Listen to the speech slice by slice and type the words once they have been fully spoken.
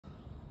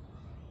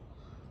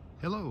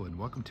Hello and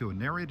welcome to a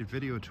narrated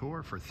video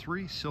tour for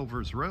 3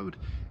 Silvers Road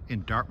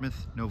in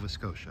Dartmouth, Nova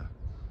Scotia.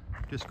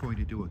 Just going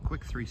to do a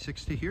quick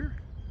 360 here.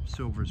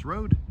 Silvers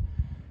Road,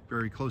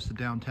 very close to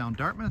downtown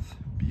Dartmouth.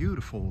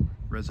 Beautiful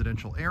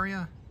residential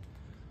area,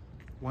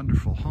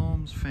 wonderful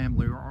homes,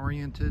 family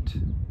oriented,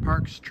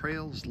 parks,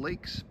 trails,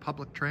 lakes,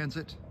 public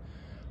transit.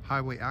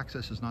 Highway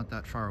access is not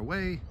that far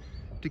away.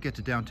 To get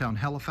to downtown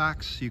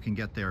Halifax, you can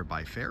get there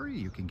by ferry,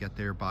 you can get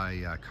there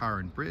by car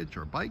and bridge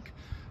or bike.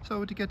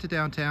 So to get to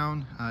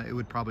downtown, it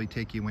would probably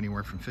take you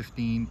anywhere from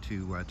 15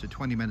 to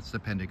 20 minutes,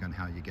 depending on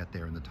how you get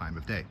there and the time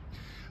of day.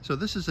 So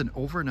this is an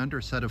over and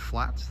under set of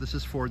flats. This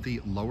is for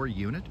the lower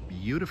unit,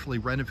 beautifully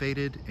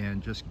renovated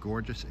and just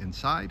gorgeous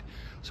inside.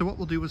 So what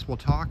we'll do is we'll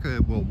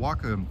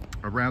walk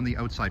around the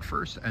outside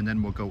first, and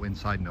then we'll go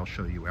inside and I'll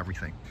show you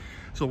everything.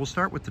 So we'll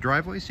start with the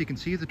driveway. So you can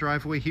see the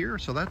driveway here.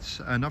 So that's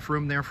enough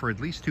room there for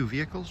at least 2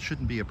 vehicles.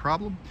 Shouldn't be a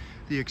problem.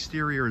 The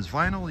exterior is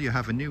vinyl. You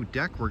have a new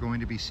deck we're going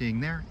to be seeing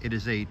there. It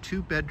is a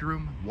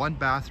 2-bedroom,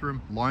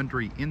 1-bathroom,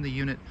 laundry in the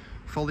unit,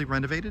 fully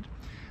renovated.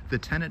 The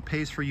tenant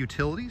pays for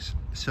utilities.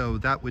 So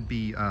that would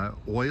be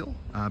oil,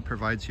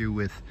 provides you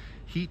with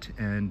heat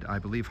and I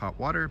believe hot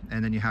water,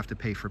 and then you have to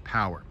pay for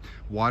power.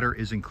 Water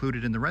is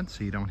included in the rent,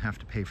 so you don't have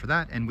to pay for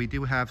that. And we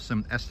do have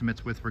some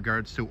estimates with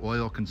regards to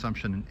oil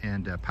consumption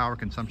and power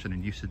consumption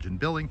and usage and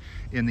billing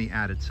in the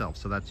ad itself.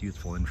 So that's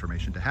useful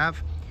information to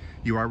have.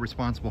 You are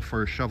responsible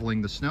for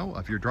shoveling the snow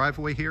of your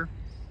driveway here.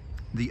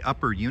 The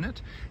upper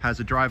unit has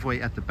a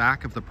driveway at the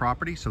back of the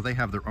property, so they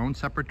have their own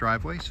separate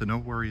driveway, so no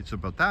worries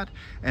about that.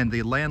 And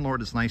the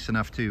landlord is nice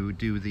enough to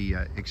do the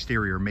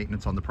exterior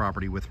maintenance on the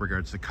property with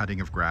regards to cutting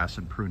of grass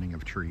and pruning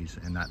of trees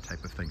and that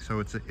type of thing.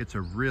 So it's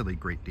a really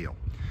great deal.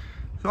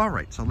 So all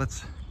right, so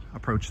let's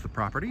approach the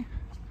property.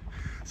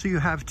 So you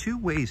have 2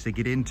 ways to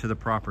get into the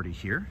property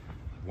here.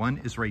 One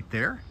is right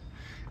there.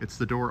 It's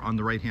the door on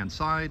the right-hand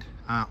side.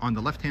 On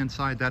the left-hand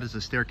side, that is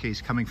a staircase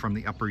coming from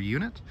the upper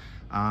unit.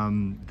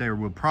 There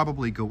will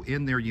probably go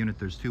in their unit.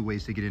 There's 2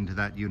 ways to get into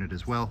that unit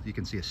as well. You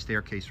can see a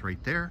staircase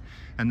right there,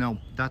 and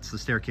that's the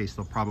staircase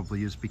they'll probably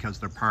use because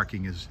their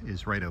parking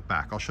is right out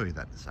back. I'll show you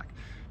that in a sec,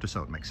 just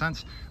so it makes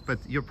sense. But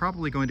you're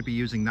probably going to be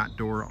using that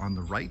door on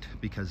the right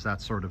because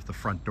that's sort of the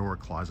front door,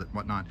 closet,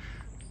 whatnot.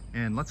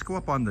 And let's go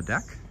up on the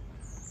deck.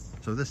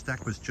 So this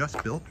deck was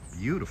just built,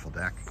 beautiful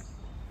deck.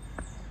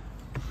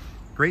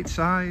 Great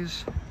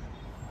size.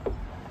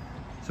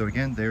 So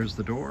again, there's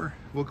the door.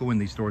 We'll go in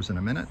these doors in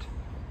a minute.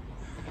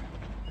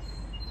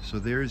 So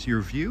there's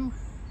your view.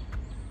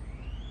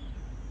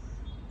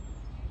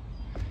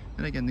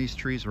 And again, these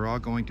trees are all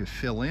going to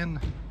fill in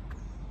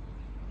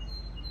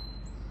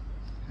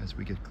as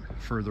we get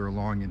further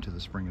along into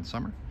the spring and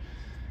summer.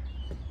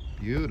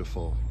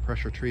 Beautiful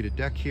pressure treated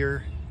deck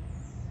here.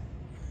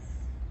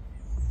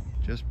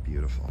 Just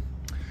beautiful.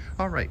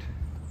 All right,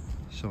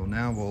 so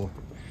now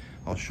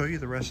I'll show you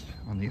the rest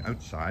on the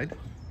outside,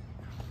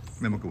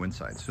 then we'll go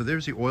inside. So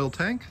there's the oil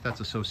tank that's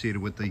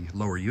associated with the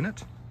lower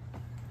unit.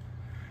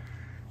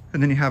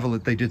 And then you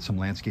have they did some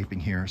landscaping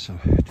here, so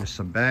just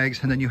some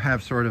bags. And then you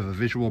have sort of a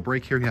visual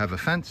break here. You have a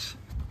fence,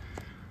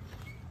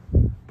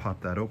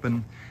 pop that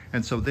open.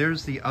 And so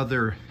there's the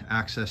other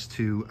access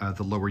to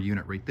the lower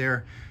unit right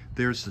there.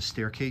 There's the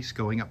staircase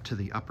going up to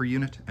the upper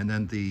unit, and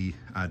then the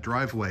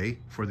driveway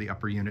for the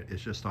upper unit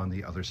is just on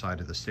the other side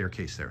of the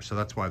staircase there. So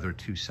that's why they're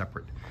 2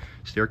 separate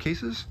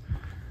staircases.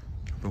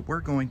 But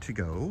we're going to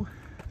go,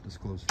 just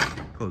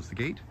close the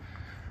gate.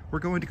 We're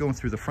going to go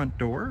through the front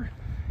door,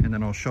 and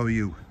then I'll show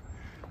you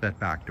that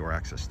back door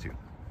access too,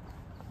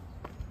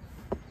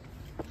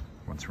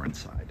 once we're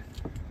inside.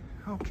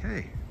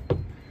 Okay,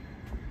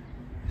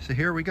 so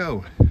here we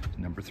go,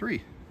 number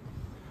 3.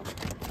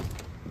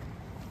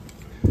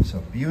 So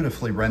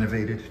beautifully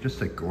renovated,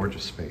 just a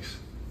gorgeous space.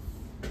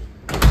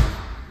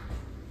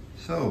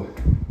 So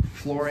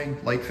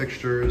flooring, light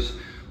fixtures,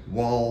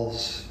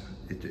 walls,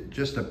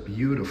 just a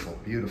beautiful,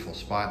 beautiful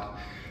spot.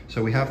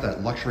 So we have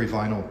that luxury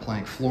vinyl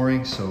plank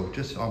flooring, so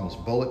just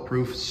almost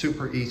bulletproof,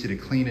 super easy to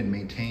clean and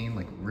maintain,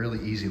 like really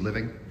easy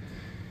living.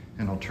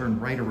 And I'll turn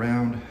right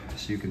around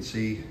so you can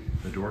see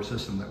the door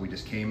system that we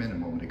just came in a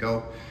moment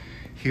ago.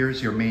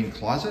 Here's your main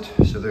closet.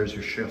 So there's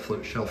your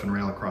shelf and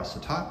rail across the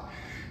top.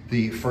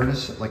 The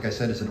furnace, like I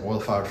said, is an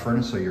oil-fired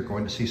furnace, so you're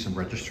going to see some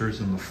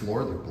registers in the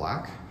floor. They're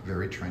black,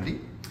 very trendy.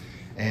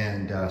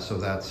 And so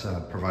that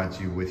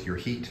provides you with your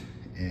heat,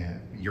 and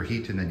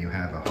then you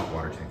have a hot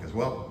water tank as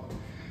well.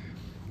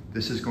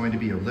 This is going to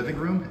be your living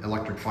room,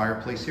 electric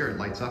fireplace here. It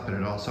lights up, and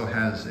it also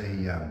has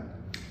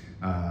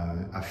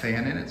a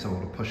fan in it, so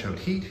it'll push out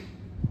heat.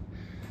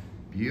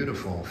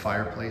 Beautiful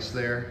fireplace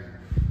there.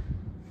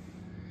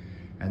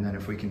 And then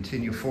if we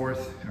continue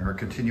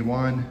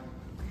on,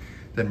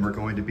 then we're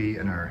going to be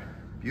in our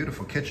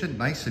beautiful kitchen,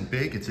 nice and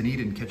big. It's an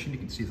eat-in kitchen. You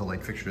can see the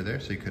light fixture there,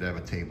 so you could have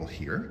a table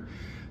here.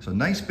 So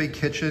nice big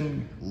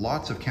kitchen,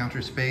 lots of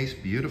counter space,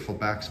 beautiful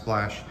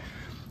backsplash.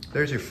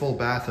 There's your full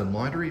bath and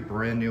laundry,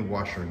 brand new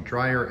washer and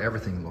dryer.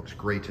 Everything looks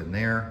great in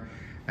there.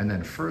 And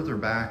then further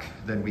back,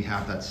 then we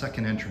have that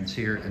second entrance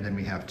here, and then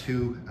we have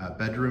 2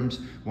 bedrooms.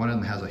 One of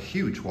them has a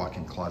huge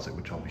walk-in closet,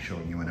 which I'll be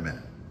showing you in a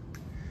minute.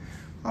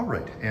 All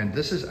right, and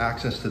this is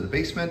access to the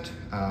basement.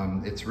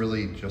 It's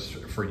really just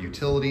for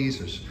utilities.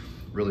 There's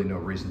really no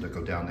reason to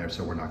go down there,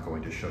 so we're not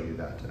going to show you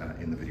that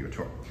in the video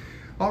tour.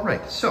 All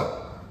right,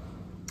 so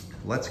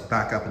let's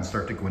back up and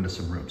start to go into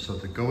some rooms. So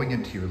going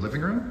into your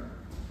living room,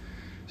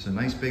 it's a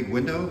nice big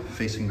window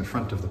facing the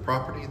front of the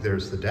property.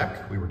 There's the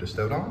deck we were just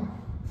out on.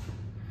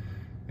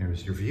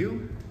 There's your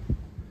view.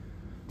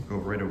 Go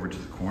right over to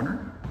the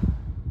corner.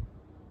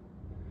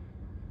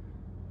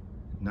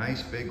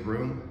 Nice big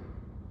room.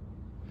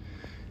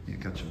 You've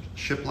got some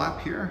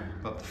shiplap here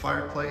above the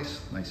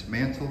fireplace, nice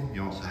mantle.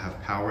 You also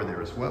have power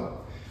there as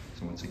well.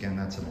 So once again,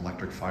 that's an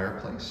electric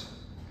fireplace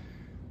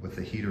with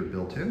the heater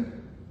built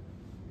in.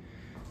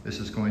 This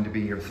is going to be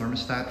your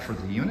thermostat for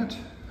the unit,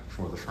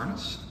 for the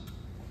furnace.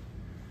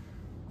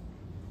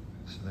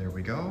 So there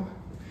we go.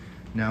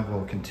 Now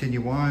we'll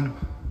continue on,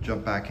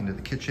 jump back into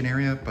the kitchen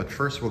area, but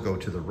first we'll go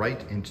to the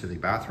right into the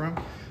bathroom.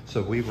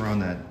 So we were on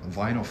that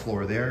vinyl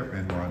floor there,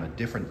 and we're on a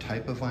different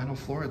type of vinyl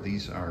floor.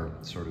 These are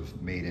sort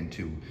of made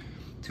into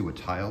a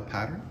tile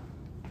pattern.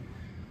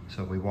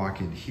 So we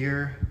walk in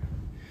here.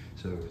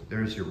 So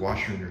there's your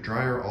washer and your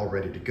dryer all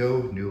ready to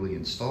go, newly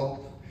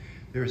installed.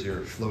 There's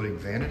your floating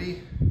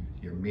vanity,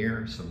 your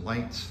mirror, some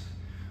lights,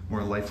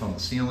 more lights on the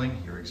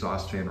ceiling, your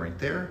exhaust fan right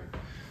there.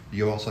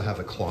 You also have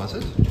a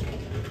closet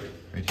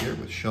right here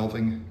with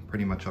shelving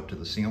pretty much up to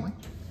the ceiling.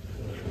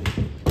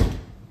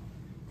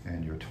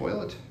 And your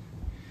toilet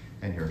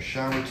and your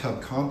shower tub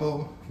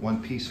combo,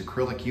 one-piece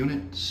acrylic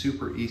unit,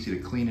 super easy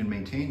to clean and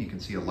maintain. You can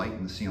see a light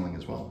in the ceiling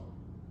as well.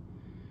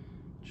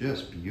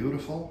 Just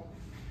beautiful.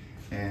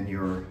 And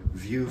your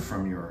view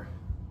from your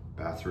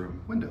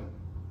bathroom window.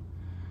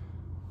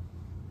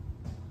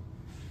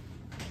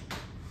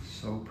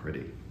 So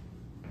pretty.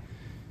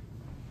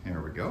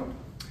 There we go.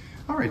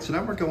 All right, so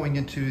now we're going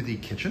into the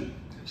kitchen.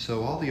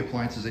 So all the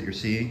appliances that you're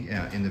seeing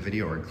in the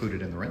video are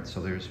included in the rent.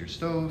 So there's your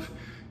stove,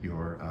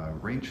 your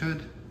range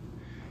hood,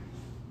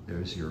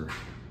 there's your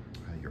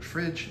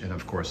fridge, and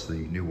of course the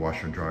new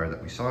washer and dryer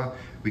that we saw.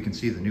 We can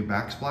see the new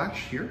backsplash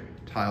here,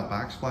 tile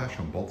backsplash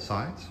on both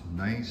sides.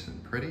 Nice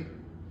and pretty,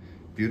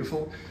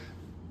 beautiful.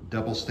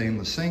 Double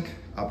stainless sink,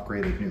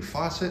 upgraded new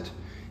faucet.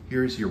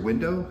 Here's your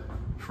window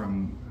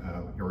from,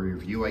 or your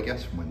view, I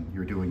guess, when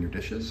you're doing your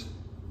dishes.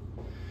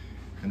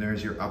 And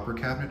there's your upper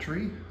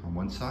cabinetry on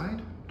one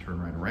side. Turn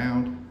right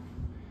around.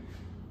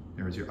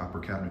 There's your upper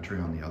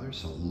cabinetry on the other,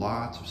 so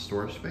lots of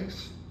storage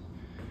space.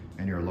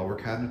 And your lower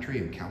cabinetry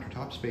and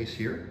countertop space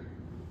here.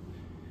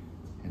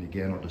 And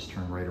again, I'll just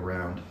turn right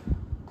around,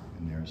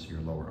 and there's your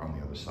lower on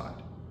the other side.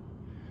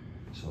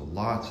 So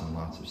lots and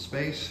lots of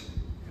space.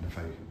 And if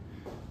I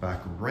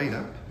back right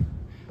up,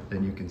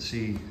 then you can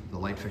see the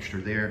light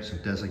fixture there, so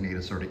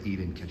designated sort of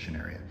eat-in kitchen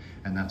area.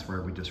 And that's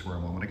where we just were a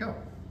moment ago.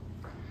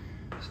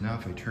 So now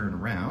if I turn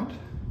around,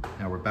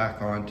 now we're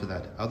back on to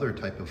that other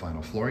type of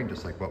vinyl flooring,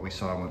 just like what we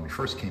saw when we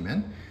first came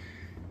in.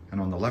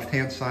 And on the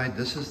left-hand side,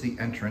 this is the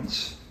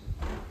entrance,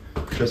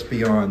 just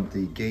beyond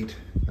the gate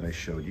that I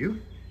showed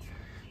you.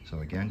 So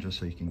again, just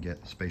so you can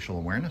get spatial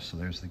awareness. So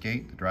there's the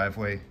gate, the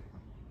driveway.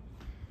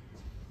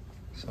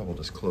 So we'll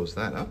just close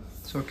that up.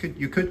 So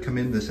you could come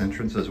in this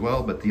entrance as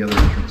well, but the other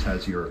entrance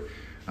has your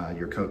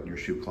coat and your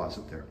shoe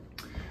closet there.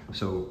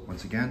 So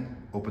once again,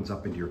 opens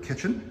up into your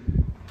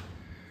kitchen.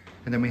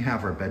 And then we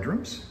have our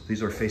bedrooms.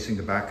 These are facing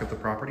the back of the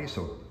property,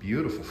 so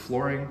beautiful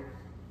flooring.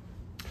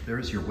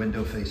 There's your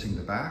window facing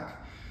the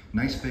back.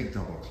 Nice big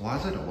double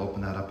closet. I'll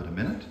open that up in a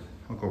minute.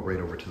 I'll go right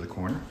over to the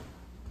corner.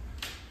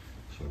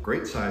 So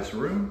great sized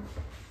room.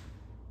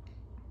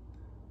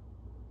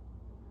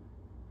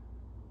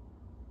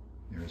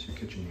 There's your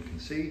kitchen, you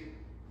can see.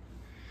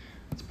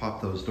 Let's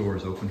pop those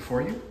doors open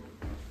for you.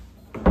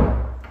 Here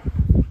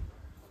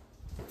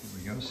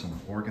we go, some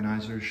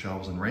organizers,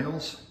 shelves and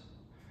rails.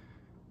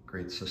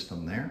 Great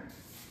system there.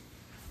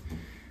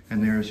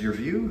 And there's your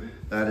view.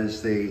 That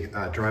is the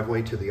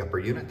driveway to the upper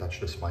unit. That's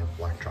just my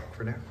black truck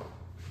for now.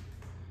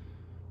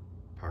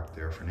 Park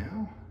there for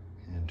now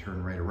and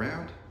turn right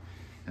around.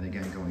 And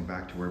again, going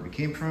back to where we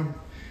came from.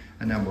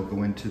 And now we'll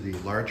go into the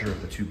larger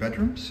of the two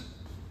bedrooms.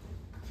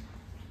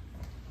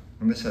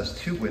 And this has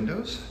two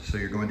windows, so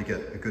you're going to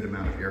get a good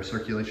amount of air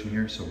circulation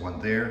here. So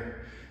one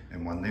there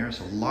and one there.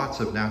 So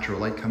lots of natural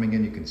light coming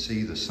in. You can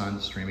see the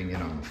sun streaming in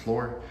on the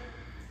floor.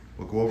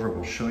 We'll go over,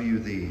 we'll show you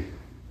the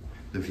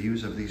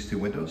views of these two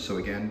windows. So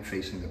again,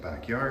 facing the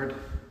backyard.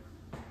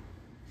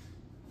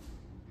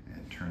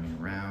 And turning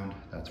around,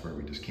 that's where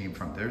we just came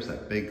from. There's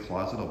that big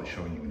closet I'll be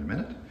showing you in a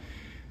minute.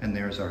 And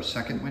there's our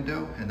second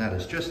window, and that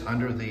is just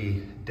under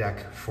the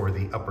deck for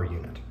the upper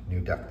unit.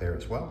 New deck there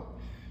as well.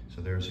 So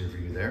there's your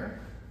view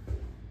there.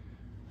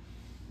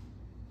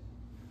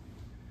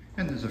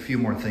 And there's a few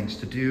more things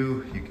to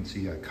do. You can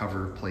see a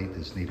cover plate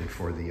is needed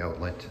for the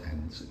outlet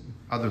and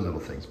other little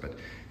things, but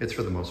it's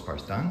for the most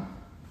part done.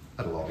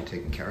 That'll all be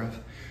taken care of.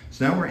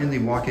 So now we're in the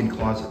walk-in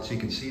closet. So you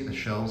can see the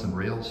shelves and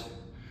rails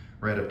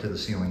right up to the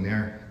ceiling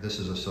there. This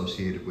is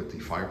associated with the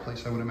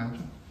fireplace, I would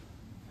imagine,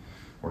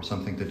 or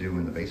something to do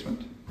in the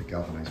basement, the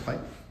galvanized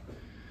pipe.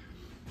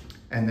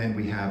 And then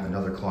we have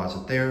another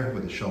closet there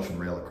with a shelf and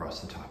rail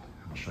across the top.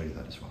 I'll show you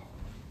that as well.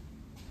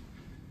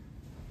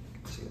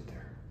 see it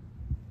there.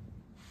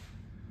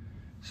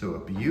 So a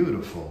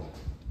beautiful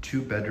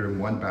 2-bedroom,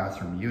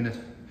 1-bathroom unit,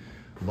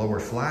 lower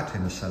flat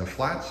in a set of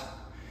flats,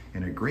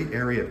 in a great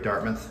area of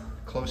Dartmouth,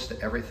 close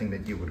to everything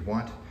that you would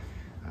want.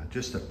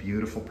 Just a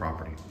beautiful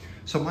property.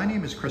 So my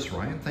name is Chris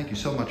Ryan. Thank you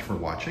so much for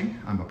watching.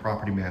 I'm a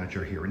property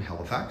manager here in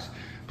Halifax.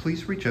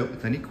 Please reach out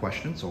with any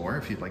questions, or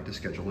if you'd like to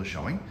schedule a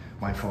showing,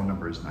 my phone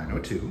number is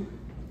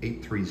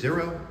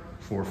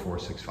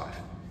 902-830-4465.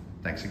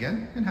 Thanks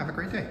again, and have a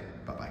great day.